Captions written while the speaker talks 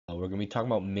We're going to be talking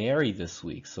about Mary this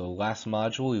week. So last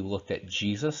module we looked at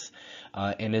Jesus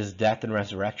and his death and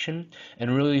resurrection,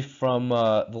 and really from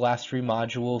the last three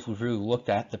modules we've really looked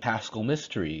at the Paschal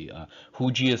mystery,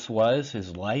 who Jesus was,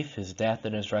 his life, his death,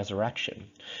 and his resurrection.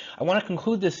 I want to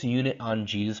conclude this unit on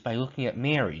Jesus by looking at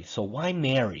Mary. So why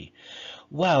Mary?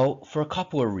 Well, for a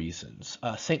couple of reasons.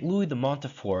 St. Louis de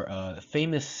Montfort, a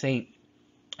famous saint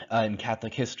in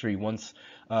Catholic history, once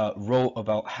wrote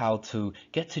about how to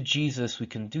get to Jesus, we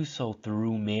can do so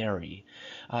through Mary.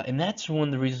 And that's one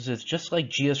of the reasons is just like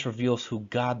Jesus reveals who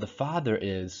God the Father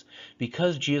is,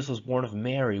 because Jesus was born of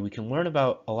Mary, we can learn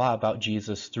a lot about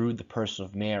Jesus through the person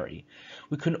of Mary.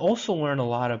 We can also learn a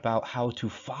lot about how to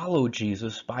follow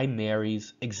Jesus by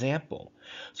Mary's example.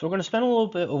 So we're going to spend a little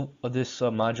bit of this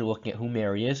module looking at who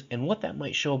Mary is and what that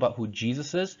might show about who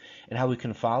Jesus is and how we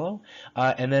can follow.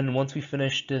 And then once we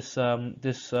finish this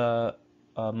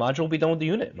module, we'll be done with the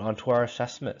unit and on to our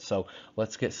assessment. So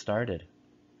let's get started.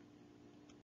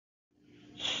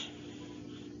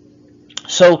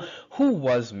 So who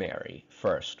was Mary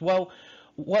first? Well,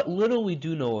 what little we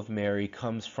do know of Mary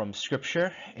comes from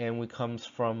scripture and comes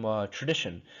from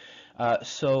tradition.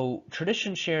 So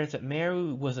tradition shares that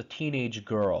Mary was a teenage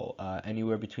girl,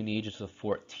 anywhere between the ages of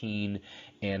 14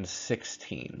 and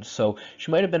 16. So she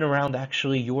might have been around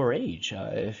actually your age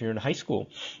if you're in high school.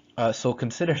 So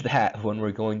consider that when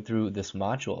we're going through this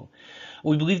module.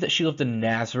 We believe that she lived in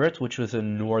Nazareth, which was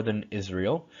in northern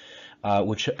Israel,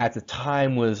 which at the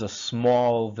time was a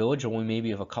small village, only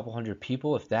maybe of a couple hundred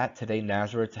people, if that. Today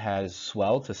Nazareth has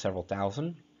swelled to several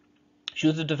thousand. She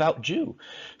was a devout Jew.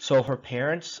 So her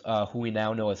parents, who we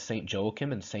now know as Saint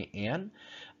Joachim and Saint Anne,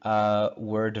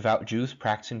 were devout Jews,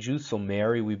 practicing Jews. So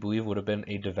Mary, we believe, would have been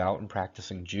a devout and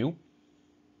practicing Jew.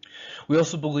 We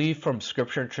also believe from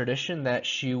scripture and tradition that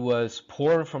she was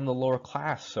poor from the lower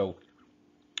class. So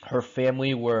her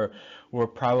family were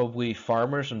probably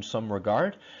farmers in some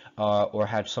regard, or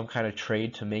had some kind of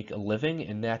trade to make a living,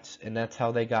 and that's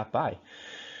how they got by.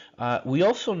 We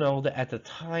also know that at the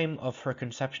time of her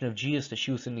conception of Jesus, that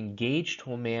she was engaged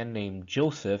to a man named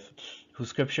Joseph, who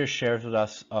Scripture shares with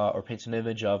us, or paints an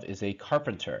image of, is a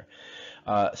carpenter.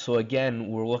 So again,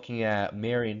 we're looking at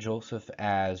Mary and Joseph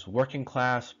as working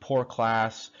class, poor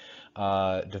class,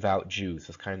 devout Jews.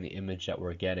 That's kind of the image that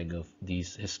we're getting of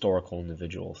these historical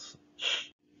individuals.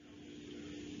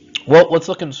 Well, let's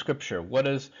look in Scripture. What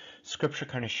does Scripture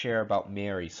kind of share about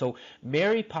Mary? So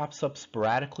Mary pops up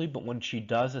sporadically, but when she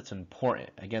does, it's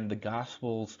important. Again, the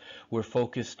Gospels were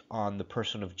focused on the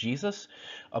person of Jesus,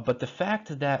 but the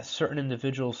fact that certain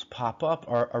individuals pop up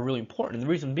are really important. And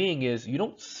the reason being is you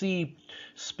don't see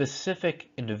specific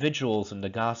individuals in the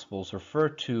Gospels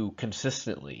referred to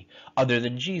consistently other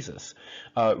than Jesus.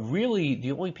 Really,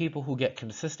 the only people who get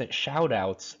consistent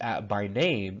shout-outs by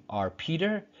name are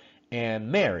Peter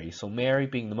and Mary. So Mary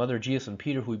being the mother of Jesus, and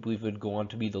Peter, who we believe would go on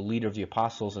to be the leader of the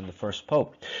apostles and the first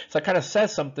pope. So that kind of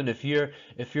says something. If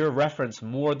you're referenced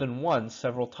more than once,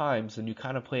 several times, then you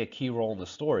kind of play a key role in the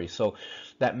story. So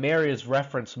that Mary is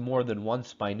referenced more than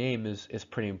once by name is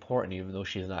pretty important, even though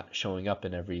she's not showing up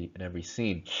in every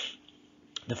scene.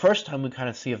 The first time we kind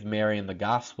of see of Mary in the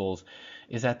Gospels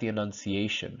is at the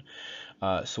Annunciation.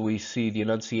 So we see the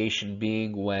Annunciation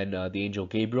being when the angel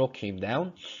Gabriel came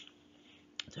down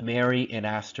to Mary and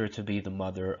asked her to be the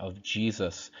mother of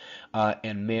Jesus.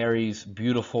 And Mary's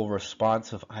beautiful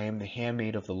response of, I am the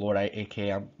handmaid of the Lord,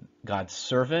 aka I'm God's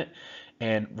servant,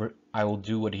 and I will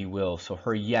do what he will. So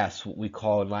her yes, what we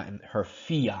call in Latin, her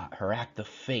fiat, her act of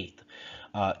faith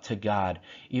to God,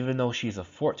 even though she's a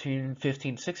 14,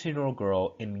 15, 16-year-old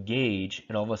girl engaged,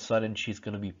 and all of a sudden she's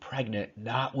going to be pregnant,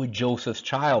 not with Joseph's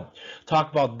child.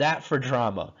 Talk about that for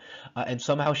drama. And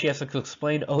somehow she has to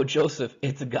explain, oh, Joseph,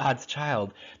 it's God's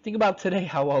child. Think about today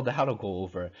how well that'll go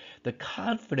over. The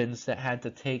confidence that had to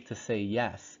take to say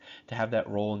yes, to have that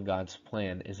role in God's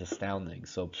plan, is astounding.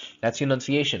 So that's the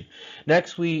Annunciation.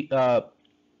 Next, we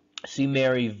see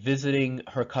Mary visiting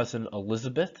her cousin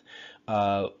Elizabeth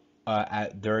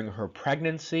during her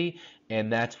pregnancy,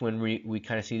 and that's when we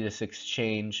kind of see this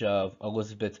exchange of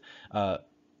Elizabeth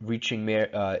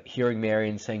hearing Mary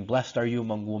and saying, blessed are you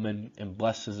among women, and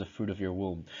blessed is the fruit of your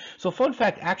womb. So fun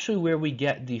fact, actually where we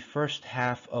get the first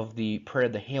half of the prayer,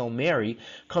 the Hail Mary,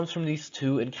 comes from these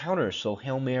two encounters. So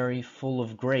Hail Mary, full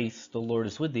of grace, the Lord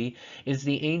is with thee, is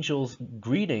the angel's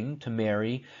greeting to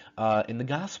Mary in the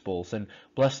Gospels. And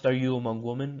blessed are you among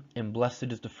women, and blessed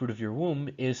is the fruit of your womb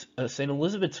is St.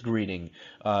 Elizabeth's greeting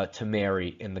to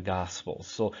Mary in the Gospels.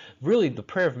 So really the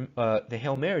prayer of the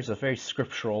Hail Mary is a very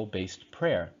scriptural based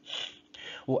prayer.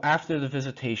 Well, after the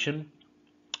visitation,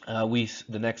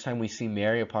 The next time we see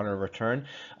Mary upon her return,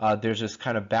 there's this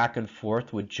kind of back and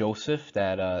forth with Joseph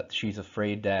that she's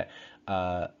afraid that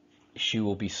she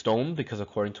will be stoned because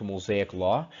according to Mosaic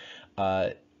law, uh,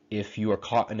 if you are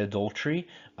caught in adultery,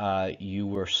 you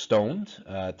were stoned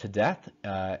to death.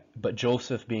 But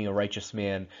Joseph, being a righteous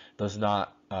man, does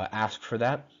not ask for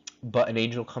that. But an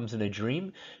angel comes in a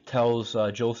dream, tells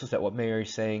Joseph that what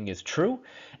Mary's saying is true,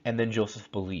 and then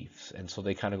Joseph believes. And so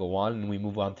they kind of go on, and we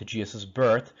move on to Jesus'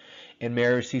 birth. And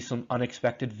Mary sees some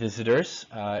unexpected visitors,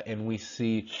 and we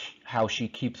see how she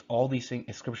keeps all these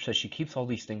things. Scripture says she keeps all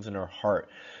these things in her heart.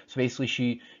 So basically,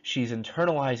 she's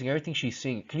internalizing everything she's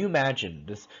seeing. Can you imagine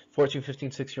this 14,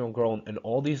 15, 16-year-old girl, and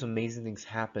all these amazing things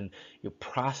happen? You're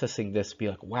processing this, be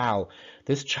like, wow,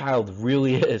 this child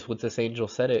really is what this angel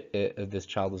said this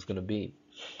child is going to be.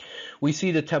 We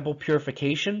see the temple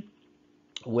purification,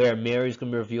 where Mary is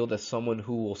going to be revealed as someone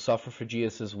who will suffer for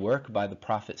Jesus' work by the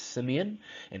prophet Simeon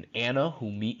and Anna,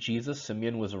 who meet Jesus.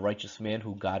 Simeon was a righteous man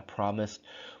who God promised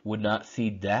would not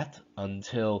see death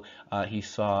until he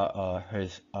saw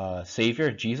his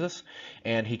Savior, Jesus.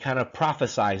 And he kind of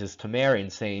prophesizes to Mary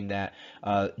and saying that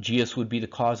Jesus would be the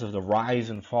cause of the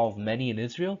rise and fall of many in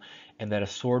Israel, and that a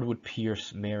sword would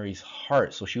pierce Mary's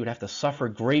heart. So she would have to suffer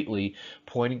greatly,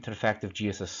 pointing to the fact of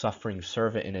Jesus' suffering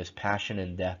servant in his passion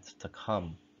and death to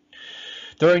come.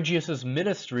 During Jesus'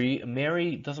 ministry,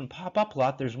 Mary doesn't pop up a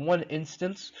lot. There's one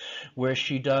instance where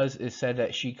she does, is said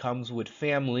that she comes with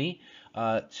family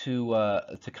to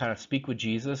kind of speak with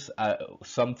Jesus.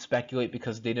 Some speculate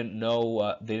because they didn't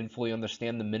know, they didn't fully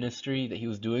understand the ministry that he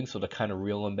was doing, so to kind of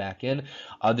reel him back in.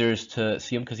 Others to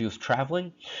see him because he was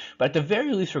traveling. But at the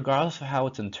very least, regardless of how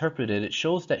it's interpreted, it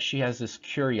shows that she has this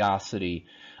curiosity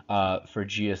for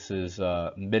Jesus'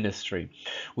 ministry.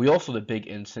 We also, the big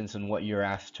instance in what you're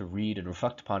asked to read and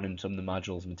reflect upon in some of the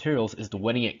module's materials is the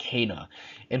wedding at Cana.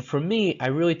 And for me, I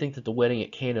really think that the wedding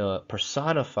at Cana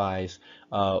personifies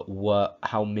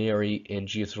how Mary and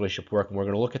Jesus' relationship work, and we're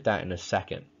going to look at that in a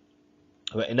second.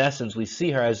 But in essence, we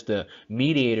see her as the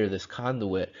mediator, this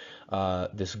conduit,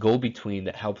 this go-between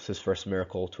that helps this first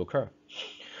miracle to occur.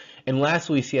 And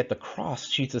lastly, we see at the cross,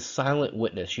 she's a silent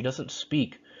witness. She doesn't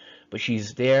speak, but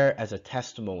she's there as a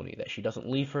testimony that she doesn't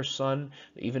leave her son,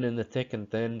 even in the thick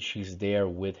and thin, she's there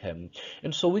with him.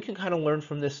 And so we can kind of learn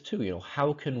from this too. You know,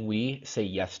 how can we say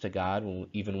yes to God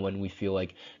even when we feel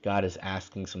like God is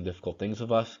asking some difficult things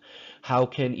of us? How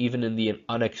can, even in the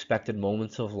unexpected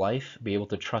moments of life, be able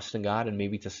to trust in God and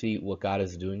maybe to see what God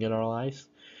is doing in our lives?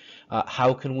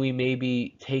 How can we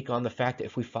maybe take on the fact that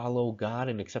if we follow God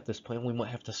and accept this plan, we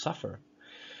might have to suffer?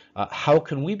 How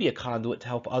can we be a conduit to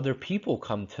help other people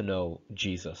come to know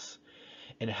Jesus?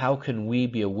 And how can we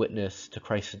be a witness to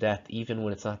Christ's death even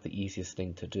when it's not the easiest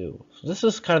thing to do? So this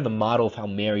is kind of the model of how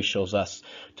Mary shows us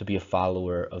to be a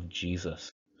follower of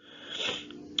Jesus.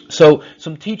 So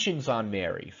some teachings on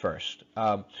Mary first.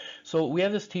 So we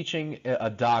have this teaching, a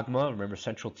dogma, remember,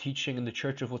 central teaching in the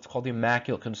Church of what's called the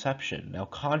Immaculate Conception. Now,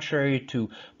 contrary to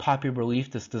popular belief,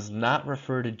 this does not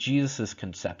refer to Jesus'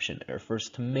 conception. It refers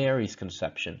to Mary's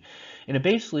conception. And it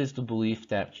basically is the belief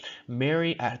that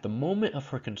Mary, at the moment of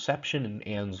her conception in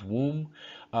Anne's womb,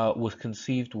 was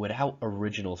conceived without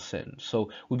original sin. So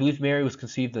we believe Mary was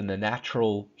conceived in the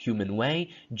natural human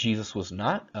way. Jesus was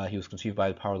not. He was conceived by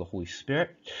the power of the Holy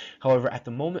Spirit. However, at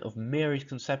the moment of Mary's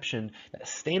conception, that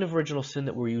stain of original sin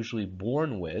that we're usually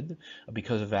born with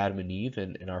because of Adam and Eve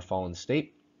and in our fallen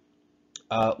state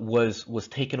was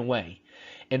taken away.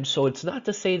 And so it's not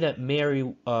to say that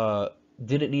Mary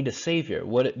didn't need a savior.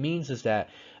 What it means is that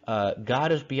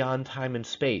God is beyond time and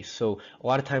space. So a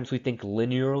lot of times we think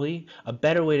linearly. A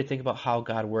better way to think about how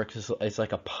God works is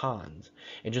like a pond.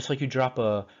 And just like you drop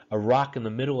a rock in the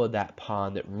middle of that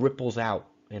pond, it ripples out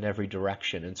in every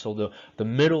direction. And so the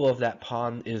middle of that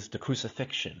pond is the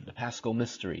crucifixion, the Paschal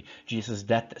mystery, Jesus'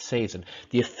 death that saves. And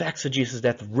the effects of Jesus'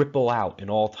 death ripple out in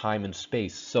all time and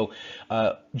space. So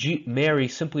Mary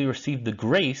simply received the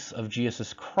grace of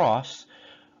Jesus' cross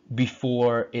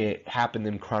before it happened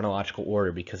in chronological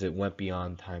order because it went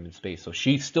beyond time and space. So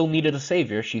she still needed a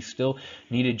savior. She still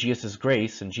needed Jesus'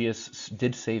 grace, and Jesus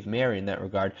did save Mary in that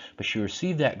regard, but she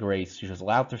received that grace. She was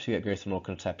allowed to receive that grace from no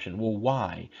conception. Well,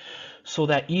 why? So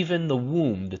that even the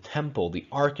womb, the temple, the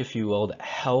ark, if you will, that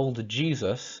held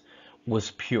Jesus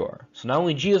was pure. So not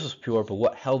only Jesus was pure, but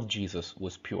what held Jesus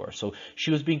was pure. So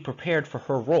she was being prepared for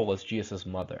her role as Jesus'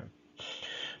 mother.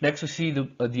 Next, we see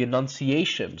the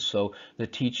Annunciation, so the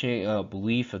teaching,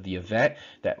 belief of the event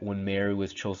that when Mary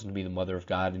was chosen to be the Mother of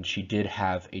God, and she did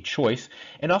have a choice.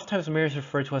 And oftentimes Mary is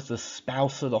referred to as the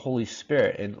spouse of the Holy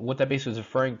Spirit, and what that basically is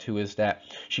referring to is that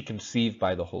she conceived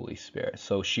by the Holy Spirit.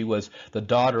 So she was the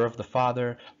daughter of the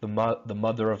Father, the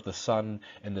mother of the Son,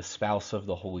 and the spouse of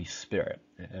the Holy Spirit,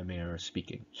 in manner of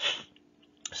speaking.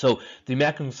 So the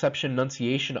Immaculate Conception and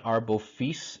Annunciation are both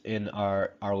feasts in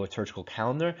our liturgical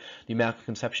calendar. The Immaculate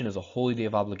Conception is a holy day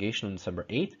of obligation on December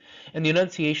 8th, and the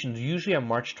Annunciation is usually on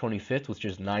March 25th, which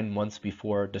is 9 months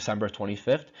before December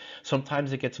 25th.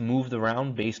 Sometimes it gets moved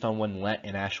around based on when Lent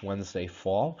and Ash Wednesday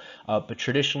fall, but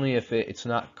traditionally, if it's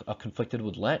not conflicted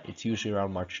with Lent, it's usually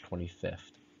around March 25th.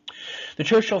 The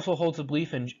church also holds a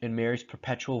belief in Mary's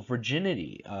perpetual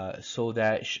virginity, so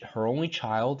that her only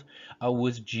child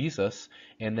was Jesus,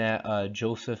 and that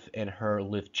Joseph and her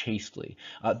lived chastely.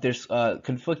 There's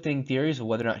conflicting theories of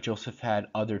whether or not Joseph had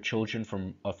other children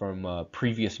from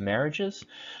previous marriages,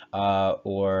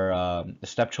 or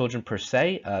stepchildren per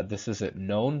se. This isn't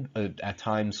known. At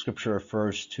times, Scripture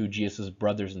refers to Jesus'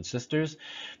 brothers and sisters.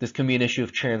 This can be an issue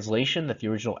of translation, that the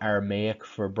original Aramaic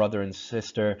for brother and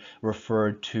sister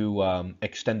referred to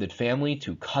extended family,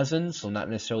 to cousins, so not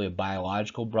necessarily a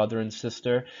biological brother and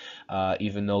sister,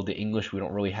 even though the English, we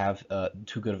don't really have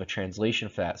too good of a translation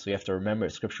for that. So you have to remember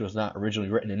that Scripture was not originally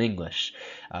written in English.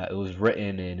 It was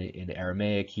written in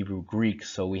Aramaic, Hebrew, Greek,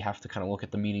 so we have to kind of look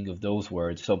at the meaning of those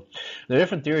words. So there are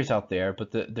different theories out there,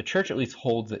 but the church at least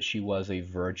holds that she was a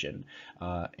virgin,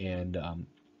 and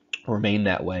remain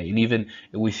that way. And even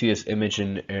we see this image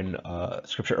in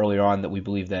Scripture earlier on, that we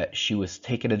believe that she was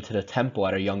taken into the temple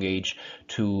at a young age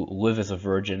to live as a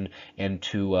virgin and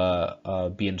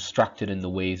to be instructed in the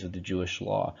ways of the Jewish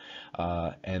law,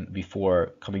 and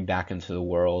before coming back into the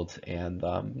world and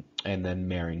then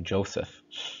marrying Joseph.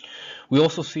 We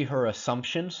also see her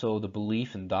Assumption, so the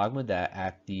belief and dogma that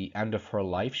at the end of her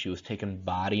life she was taken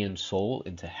body and soul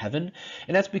into heaven.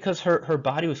 And that's because her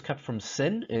body was kept from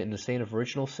sin, in the state of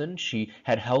original sin. She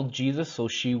had held Jesus, so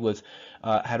she was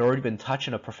had already been touched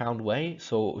in a profound way.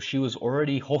 So she was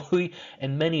already holy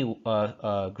in many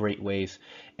great ways.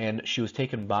 And she was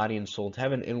taken body and soul to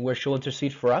heaven, and where she'll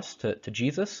intercede for us to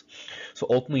Jesus. So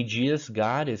ultimately, Jesus,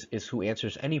 God, is who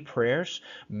answers any prayers.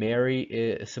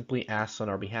 Mary simply asks on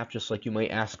our behalf, just like you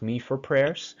might ask me for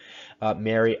prayers.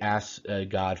 Mary asks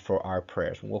God for our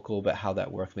prayers. And we'll look a little bit how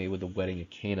that worked maybe with the wedding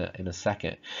at Cana in a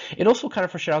second. It also kind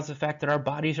of foreshadows the fact that our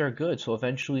bodies are good. So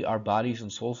eventually our bodies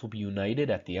and souls will be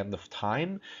united at the end of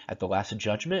time, at the last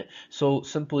judgment. So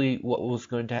simply what was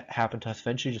going to happen to us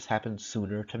eventually just happened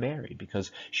sooner to Mary,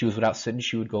 because she was without sin.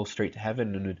 She would go straight to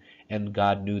heaven, and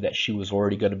God knew that she was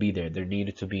already going to be there. There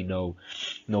needed to be no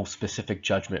specific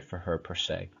judgment for her per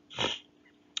se.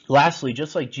 Lastly,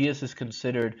 just like Jesus is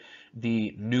considered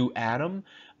the new Adam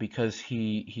because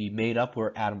he made up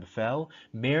where Adam fell,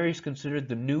 Mary is considered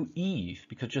the new Eve,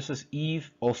 because just as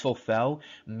Eve also fell,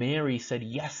 Mary said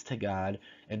yes to God,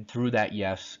 and through that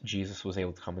yes, Jesus was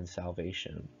able to come in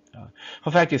salvation.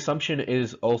 In fact, the Assumption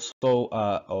is also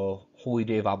a holy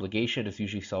day of obligation. It's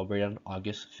usually celebrated on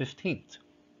August 15th.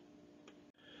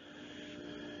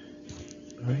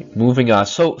 Right. Moving on.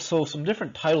 So some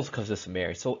different titles because this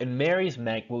Mary. So in Mary's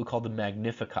what we call the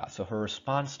Magnificat, so her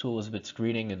response to Elizabeth's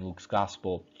greeting in Luke's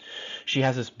Gospel, she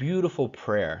has this beautiful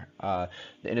prayer. And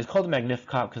it's called the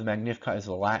Magnificat because Magnificat is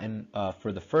the Latin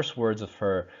for the first words of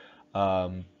her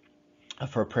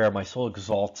prayer. My soul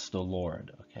exalts the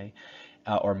Lord. Okay.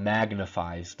 Or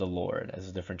magnifies the Lord as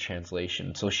a different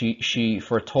translation. So she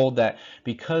foretold that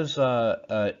because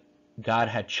God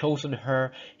had chosen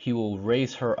her, he will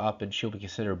raise her up and she'll be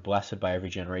considered blessed by every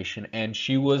generation. And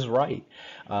she was right.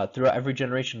 Throughout every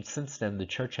generation since then, the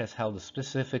church has held a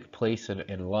specific place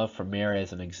and love for Mary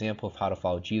as an example of how to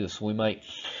follow Jesus. So we might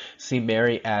see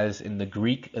Mary as, in the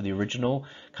Greek, the original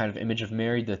kind of image of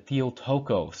Mary, the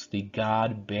Theotokos, the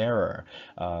God bearer,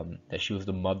 that she was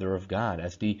the mother of God,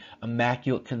 as the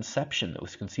Immaculate Conception that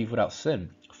was conceived without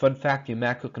sin. Fun fact, the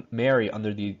Immaculate Mary,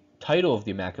 under the title of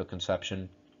the Immaculate Conception,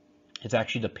 is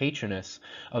actually the patroness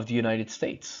of the United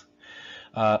States.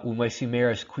 We might see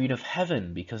Mary as Queen of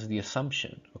Heaven because of the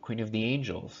Assumption, or Queen of the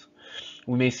Angels.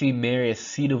 We may see Mary as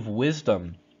Seat of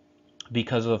Wisdom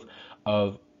because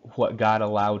of what God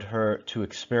allowed her to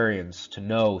experience, to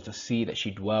know, to see that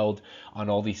she dwelled on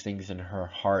all these things in her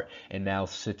heart and now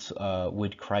sits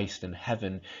with Christ in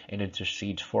heaven and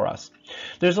intercedes for us.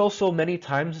 There's also many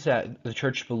times that the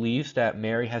church believes that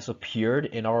Mary has appeared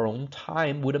in our own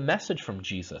time with a message from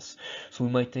Jesus. So we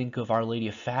might think of Our Lady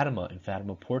of Fatima in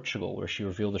Fatima, Portugal, where she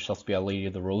revealed herself to be Our Lady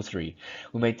of the Rosary.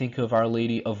 We might think of Our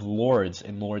Lady of Lourdes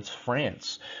in Lourdes,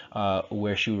 France,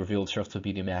 where she revealed herself to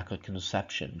be the Immaculate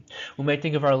Conception. We might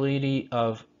think of Our Lady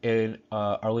of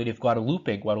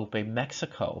Guadalupe, Guadalupe,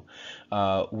 Mexico,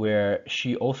 where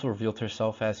she also revealed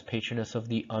herself as patroness of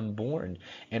the unborn,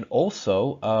 and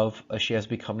also of she has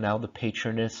become now the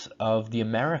patroness of the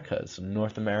Americas,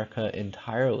 North America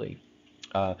entirely.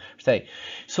 Say.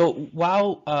 So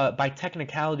while by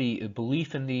technicality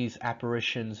belief in these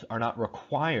apparitions are not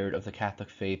required of the Catholic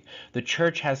faith, the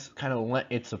Church has kind of lent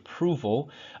its approval,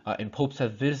 and popes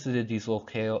have visited these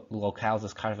locales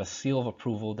as kind of a seal of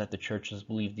approval that the Church has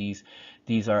believed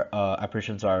these are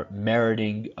apparitions are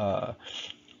meriting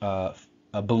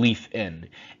a belief in.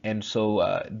 And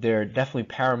so they're definitely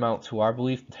paramount to our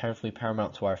belief, definitely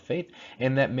paramount to our faith,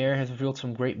 and that Mary has revealed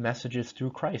some great messages through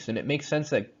Christ. And it makes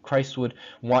sense that Christ would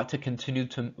want to continue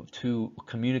to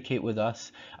communicate with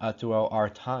us throughout our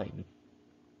time.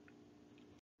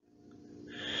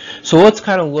 So let's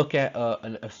kind of look at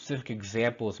a specific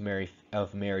example of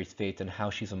Mary's faith and how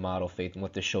she's a model faith and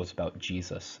what this shows about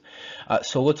Jesus.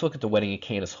 So let's look at the wedding of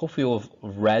Cana. So hopefully you'll have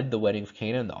read the wedding of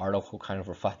Cana and the article kind of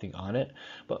reflecting on it,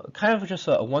 but kind of just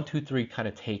a 1, 2, 3 kind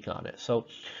of take on it. So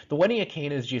the wedding of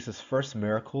Cana is Jesus' first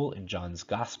miracle in John's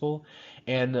Gospel,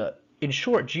 and in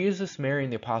short, Jesus, Mary,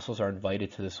 and the apostles are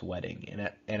invited to this wedding,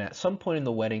 and at some point in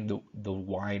the wedding, the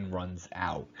wine runs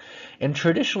out. And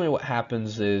traditionally what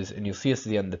happens is, and you'll see this at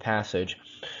the end of the passage,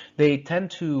 they tend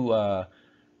to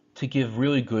give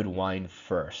really good wine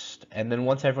first, and then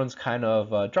once everyone's kind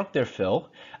of drunk their fill,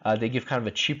 they give kind of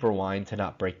a cheaper wine to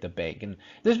not break the bank. And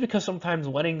this is because sometimes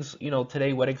weddings,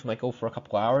 today weddings might go for a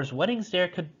couple hours. Weddings there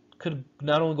could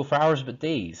not only go for hours but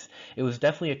days. It was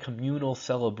definitely a communal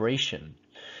celebration.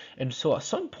 And so at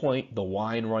some point, the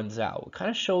wine runs out. It kind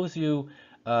of shows you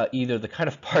either the kind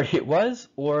of party it was,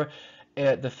 or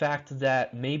the fact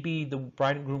that maybe the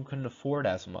bride and groom couldn't afford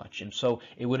as much. And so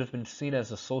it would have been seen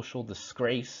as a social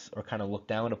disgrace or kind of looked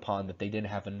down upon that they didn't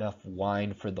have enough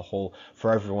wine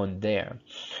for everyone there.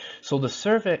 So the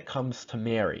servant comes to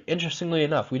Mary. Interestingly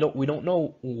enough, we don't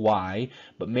know why,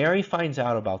 but Mary finds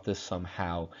out about this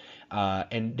somehow,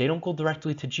 and they don't go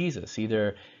directly to Jesus,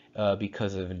 either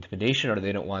because of intimidation or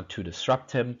they don't want to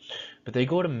disrupt him, but they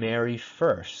go to Mary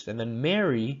first, and then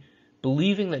Mary,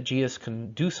 believing that Jesus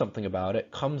can do something about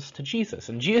it, comes to Jesus.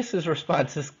 And Jesus'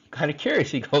 response is kind of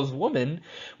curious. He goes, "Woman,"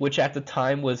 which at the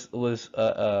time was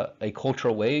a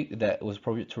cultural way that was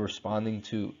appropriate to responding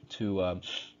to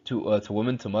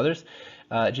women, to mothers.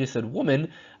 Jesus said,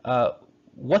 "Woman,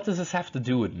 what does this have to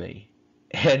do with me?"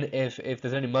 And if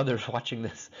there's any mothers watching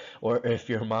this, or if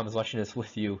your mom is watching this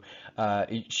with you,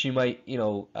 she might,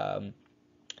 know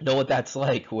what that's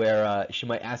like, where she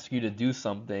might ask you to do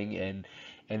something,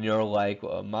 and you're like,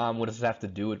 well, Mom, what does this have to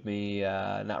do with me?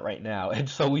 Not right now. And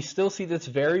so we still see this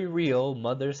very real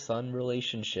mother-son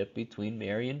relationship between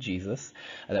Mary and Jesus,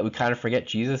 that we kind of forget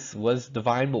Jesus was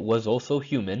divine but was also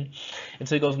human. And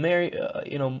so he goes, Mary,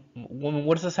 woman,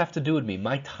 what does this have to do with me?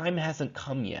 My time hasn't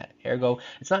come yet. Ergo,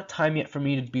 it's not time yet for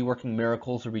me to be working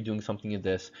miracles or be doing something of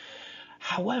this.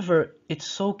 However, it's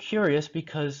so curious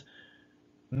because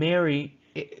Mary,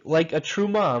 like a true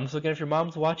mom, so again, if your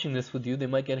mom's watching this with you, they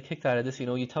might get a kick out of this.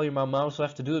 You tell your mom, what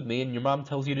have to do with me, and your mom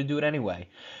tells you to do it anyway.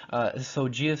 So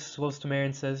Jesus goes to Mary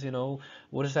and says,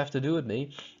 what does that have to do with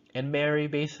me? And Mary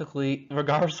basically,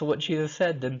 regardless of what Jesus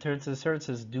said, then turns to the servant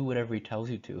and says, do whatever he tells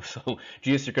you to. So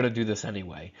Jesus, you're going to do this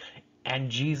anyway.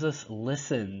 And Jesus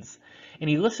listens. And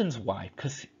he listens why?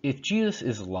 Because if Jesus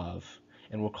is love,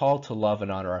 and we're called to love and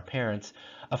honor our parents,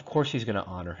 of course he's going to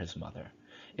honor his mother.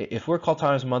 If we're called to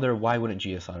honor his mother, why wouldn't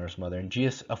Jesus honor his mother? And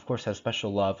Jesus, of course, has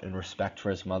special love and respect for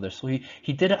his mother. So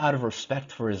he did it out of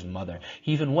respect for his mother.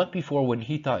 He even went before when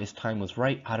he thought his time was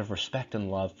right, out of respect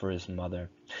and love for his mother.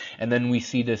 And then we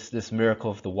see this miracle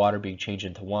of the water being changed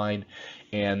into wine.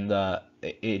 And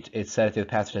it said at the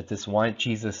passage that this wine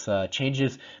Jesus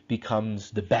changes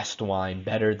becomes the best wine,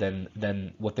 better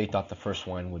than what they thought the first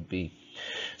wine would be.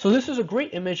 So this is a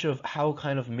great image of how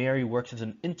kind of Mary works as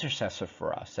an intercessor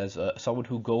for us, as someone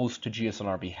who goes to Jesus on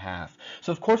our behalf.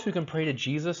 So of course we can pray to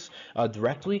Jesus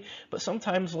directly, but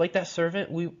sometimes, like that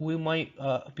servant, we might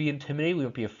be intimidated, we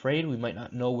might be afraid, we might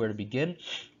not know where to begin,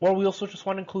 or we also just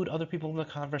want to include other people in the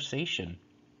conversation,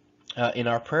 in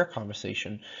our prayer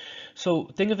conversation. So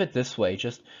think of it this way,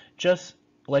 just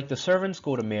like the servants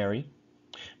go to Mary,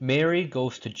 Mary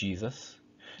goes to Jesus,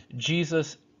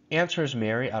 Jesus answers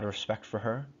Mary out of respect for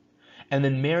her, and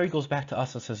then Mary goes back to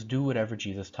us and says, do whatever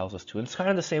Jesus tells us to. And it's kind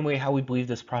of the same way how we believe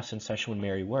this process session with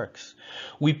Mary works.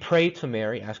 We pray to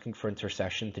Mary, asking for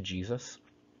intercession to Jesus.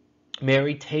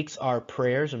 Mary takes our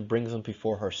prayers and brings them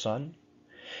before her son,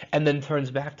 and then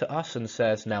turns back to us and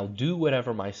says, now do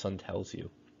whatever my son tells you.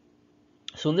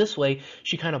 So in this way,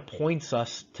 she kind of points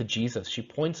us to Jesus. She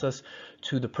points us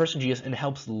to the person Jesus and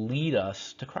helps lead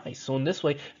us to Christ. So in this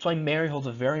way, that's why Mary holds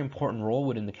a very important role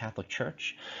within the Catholic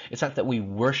Church. It's not that we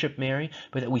worship Mary,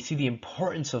 but that we see the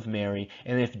importance of Mary.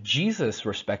 And if Jesus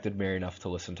respected Mary enough to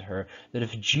listen to her, that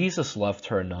if Jesus loved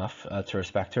her enough to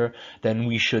respect her, then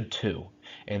we should too.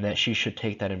 And that she should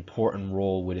take that important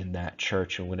role within that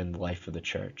church and within the life of the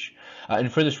church.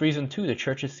 And for this reason, too, the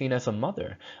church is seen as a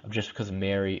mother, just because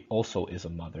Mary also is a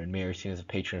mother, and Mary is seen as a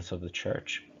patroness of the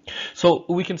church. So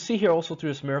we can see here also through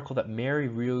this miracle that Mary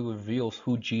really reveals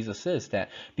who Jesus is, that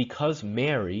because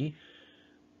Mary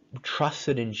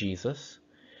trusted in Jesus,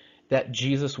 that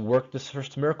Jesus worked this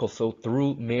first miracle. So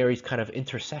through Mary's kind of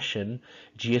intercession,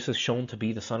 Jesus is shown to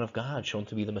be the Son of God, shown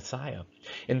to be the Messiah.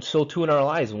 And so too in our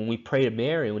lives, when we pray to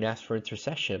Mary and we ask for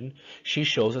intercession, she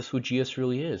shows us who Jesus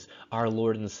really is, our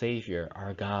Lord and Savior,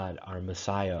 our God, our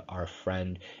Messiah, our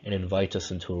friend, and invites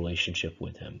us into a relationship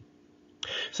with him.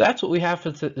 So that's what we have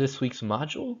for this week's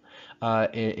module.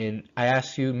 And I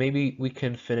ask you, maybe we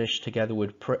can finish together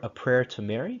with a prayer to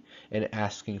Mary and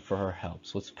asking for her help.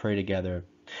 So let's pray together.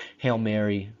 Hail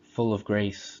Mary, full of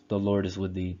grace, the Lord is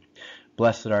with thee.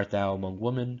 Blessed art thou among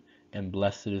women, and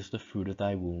blessed is the fruit of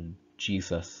thy womb,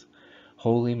 Jesus.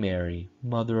 Holy Mary,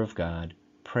 Mother of God,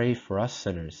 pray for us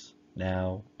sinners,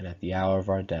 now and at the hour of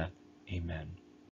our death. Amen.